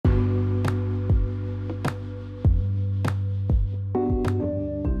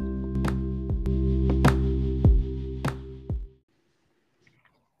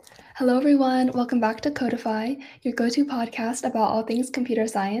Hello, everyone. Welcome back to Codify, your go to podcast about all things computer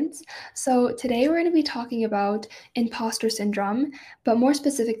science. So, today we're going to be talking about imposter syndrome, but more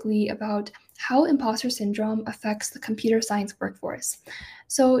specifically about how imposter syndrome affects the computer science workforce.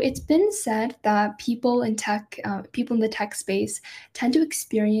 So, it's been said that people in the tech space tend to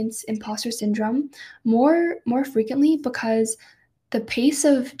experience imposter syndrome more frequently because the pace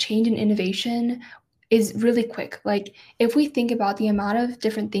of change and innovation is really quick. Like, if we think about the amount of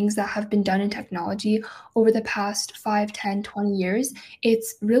different things that have been done in technology over the past 5, 10, 20 years,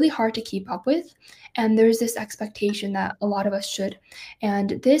 it's really hard to keep up with. And there's this expectation that a lot of us should.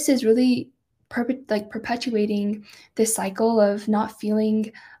 And this is really perpetuating this cycle of not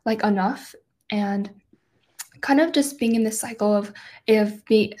feeling like enough and kind of just being in this cycle of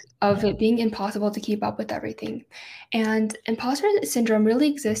it being impossible to keep up with everything. And imposter syndrome really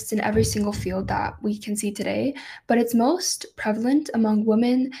exists in every single field that we can see today, but it's most prevalent among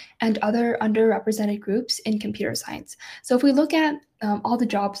women and other underrepresented groups in computer science. So if we look at all the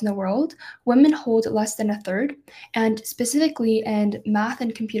jobs in the world, women hold less than a third, and specifically in math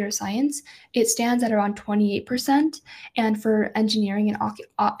and computer science, it stands at around 28%, and for engineering and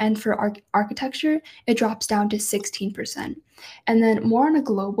architecture, it drops down to 16%. And then more on a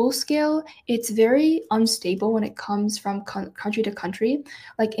global scale, it's very unstable when it comes from country to country.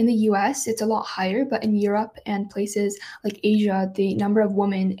 Like in the US, it's a lot higher, but in Europe and places like Asia, the number of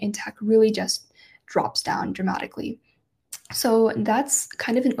women in tech really just drops down dramatically. So that's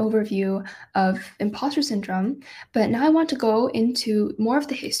kind of an overview of imposter syndrome. But now I want to go into more of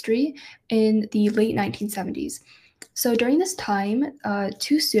the history in the late 1970s. So during this time,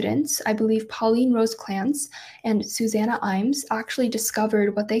 two students, I believe Pauline Rose Clance and Susanna Imes, actually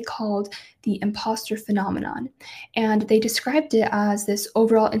discovered what they called the imposter phenomenon. And they described it as this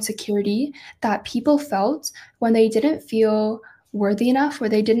overall insecurity that people felt when they didn't feel worthy enough or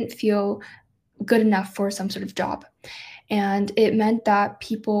they didn't feel good enough for some sort of job. And it meant that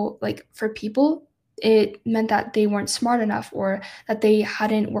it meant that they weren't smart enough or that they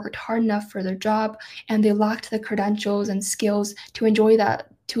hadn't worked hard enough for their job and they lacked the credentials and skills to enjoy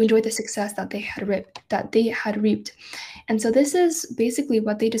the success that they had reaped. And so this is basically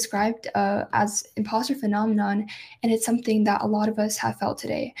what they described as imposter phenomenon, and it's something that a lot of us have felt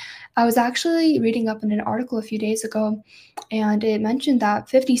today. I was actually reading up in an article a few days ago, and it mentioned that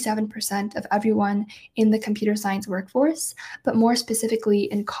 57% of everyone in the computer science workforce, but more specifically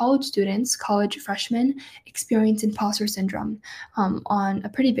in college students, college freshmen, experience imposter syndrome on a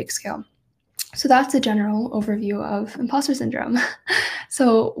pretty big scale. So that's a general overview of imposter syndrome.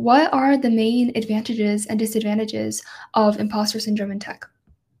 So, what are the main advantages and disadvantages of imposter syndrome in tech?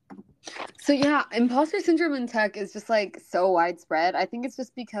 So yeah, imposter syndrome in tech is just like so widespread. I think it's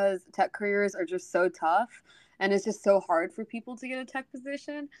just because tech careers are just so tough and it's just so hard for people to get a tech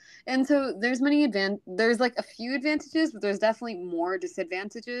position. And so there's like a few advantages, but there's definitely more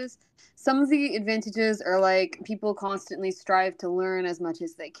disadvantages. Some of the advantages are like people constantly strive to learn as much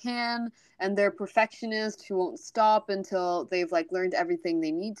as they can, and they're perfectionists who won't stop until they've like learned everything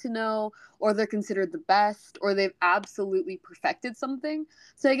they need to know, or they're considered the best, or they've absolutely perfected something.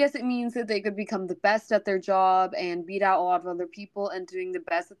 So I guess it means that they could become the best at their job and beat out a lot of other people and doing the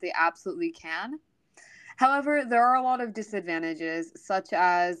best that they absolutely can. However, there are a lot of disadvantages, such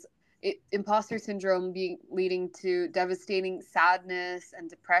as imposter syndrome being leading to devastating sadness and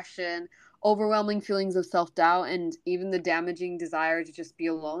depression, overwhelming feelings of self-doubt, and even the damaging desire to just be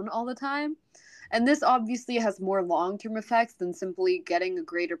alone all the time. And this obviously has more long term effects than simply getting a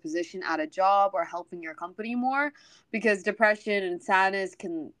greater position at a job or helping your company more, because depression and sadness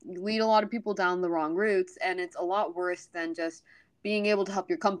can lead a lot of people down the wrong routes. And it's a lot worse than just being able to help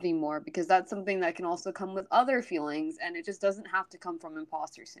your company more, because that's something that can also come with other feelings. And it just doesn't have to come from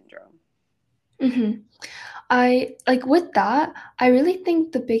imposter syndrome. hmm I like with that, I really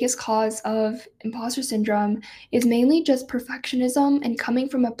think the biggest cause of imposter syndrome is mainly just perfectionism and coming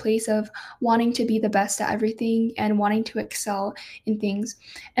from a place of wanting to be the best at everything and wanting to excel in things.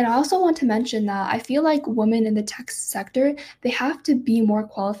 And I also want to mention that I feel like women in the tech sector, they have to be more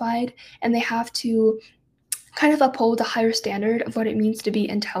qualified and they have to kind of uphold a higher standard of what it means to be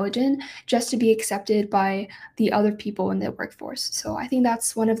intelligent just to be accepted by the other people in the workforce. So I think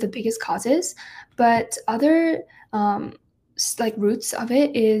that's one of the biggest causes. But other like roots of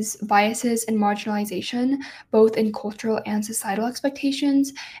it is biases and marginalization, both in cultural and societal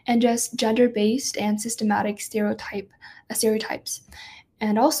expectations, and just gender-based and systematic stereotypes.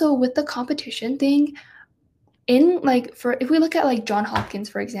 And also with the competition thing, in like for if we look at like John Hopkins,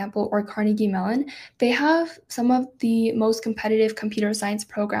 for example, or Carnegie Mellon, they have some of the most competitive computer science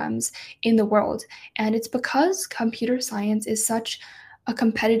programs in the world, and it's because computer science is such a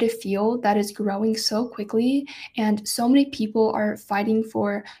competitive field that is growing so quickly and so many people are fighting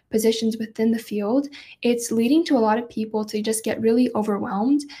for positions within the field, it's leading to a lot of people to just get really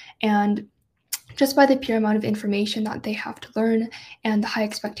overwhelmed and just by the pure amount of information that they have to learn and the high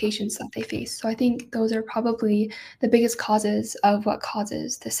expectations that they face. So I think those are probably the biggest causes of what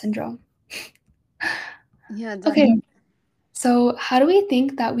causes this syndrome. Yeah, Okay, definitely. so how do we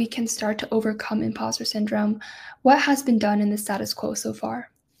think that we can start to overcome imposter syndrome? What has been done in the status quo so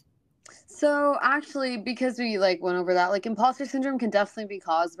far? So actually, because we like went over that, like imposter syndrome can definitely be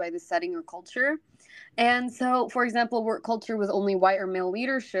caused by the setting or culture. And so, for example, work culture with only white or male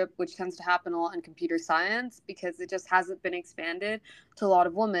leadership, which tends to happen a lot in computer science because it just hasn't been expanded to a lot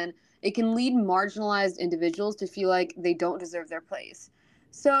of women, it can lead marginalized individuals to feel like they don't deserve their place.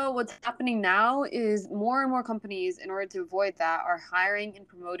 So, what's happening now is more and more companies, in order to avoid that, are hiring and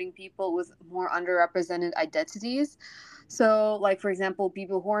promoting people with more underrepresented identities. So, like, for example,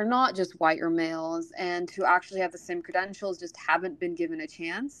 people who are not just white or males and who actually have the same credentials just haven't been given a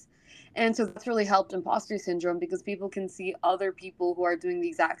chance. And so that's really helped imposter syndrome because people can see other people who are doing the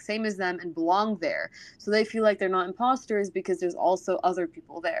exact same as them and belong there. So they feel like they're not imposters because there's also other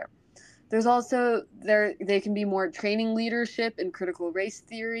people there. There's also they can be more training leadership in critical race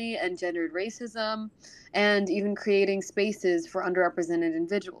theory and gendered racism and even creating spaces for underrepresented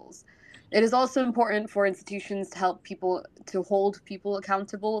individuals. It is also important for institutions to help people to hold people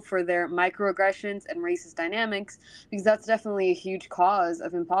accountable for their microaggressions and racist dynamics because that's definitely a huge cause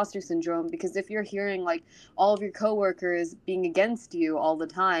of imposter syndrome because if you're hearing like all of your coworkers being against you all the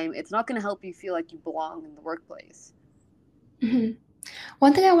time, it's not going to help you feel like you belong in the workplace. Mhm.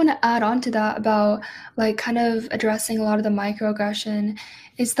 One thing I want to add on to that about like kind of addressing a lot of the microaggression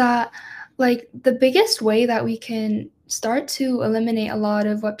is that like the biggest way that we can start to eliminate a lot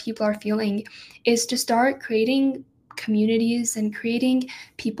of what people are feeling is to start creating communities and creating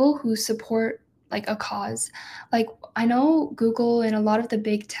people who support like a cause. Like I know Google and a lot of the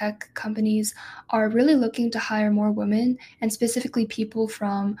big tech companies are really looking to hire more women and specifically people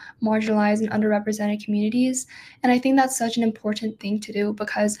from marginalized and underrepresented communities, and I think that's such an important thing to do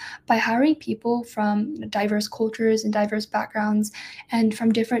because by hiring people from diverse cultures and diverse backgrounds and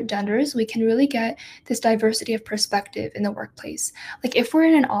from different genders, we can really get this diversity of perspective in the workplace. Like if we're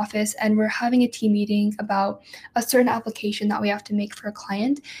in an office and we're having a team meeting about a certain application that we have to make for a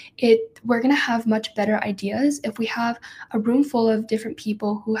client, we're going to have much better ideas if we have a room full of different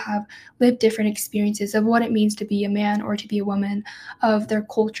people who have lived different experiences of what it means to be a man or to be a woman, of their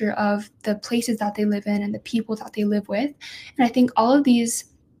culture, of the places that they live in and the people that they live with. And I think all of these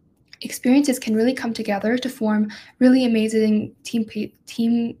experiences can really come together to form really amazing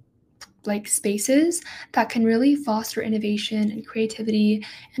team like spaces that can really foster innovation and creativity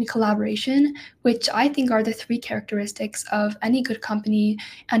and collaboration, which I think are the three characteristics of any good company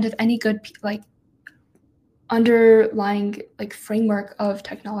and of any good like underlying like framework of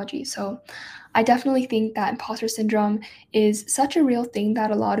technology. So I definitely think that imposter syndrome is such a real thing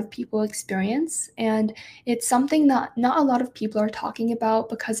that a lot of people experience. And it's something that not a lot of people are talking about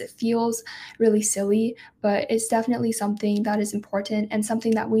because it feels really silly, but it's definitely something that is important and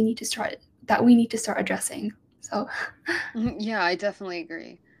something that we need to start addressing. So, Yeah, I definitely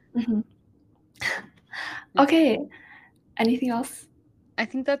agree. mhm. Okay, anything else? I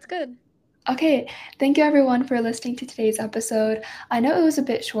think that's good. Okay, thank you everyone for listening to today's episode. I know it was a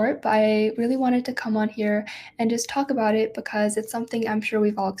bit short, but I really wanted to come on here and just talk about it because it's something I'm sure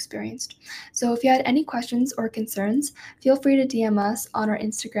we've all experienced. So if you had any questions or concerns, feel free to DM us on our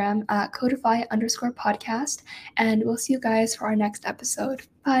Instagram at codify_podcast, and we'll see you guys for our next episode.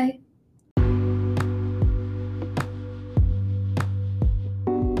 Bye.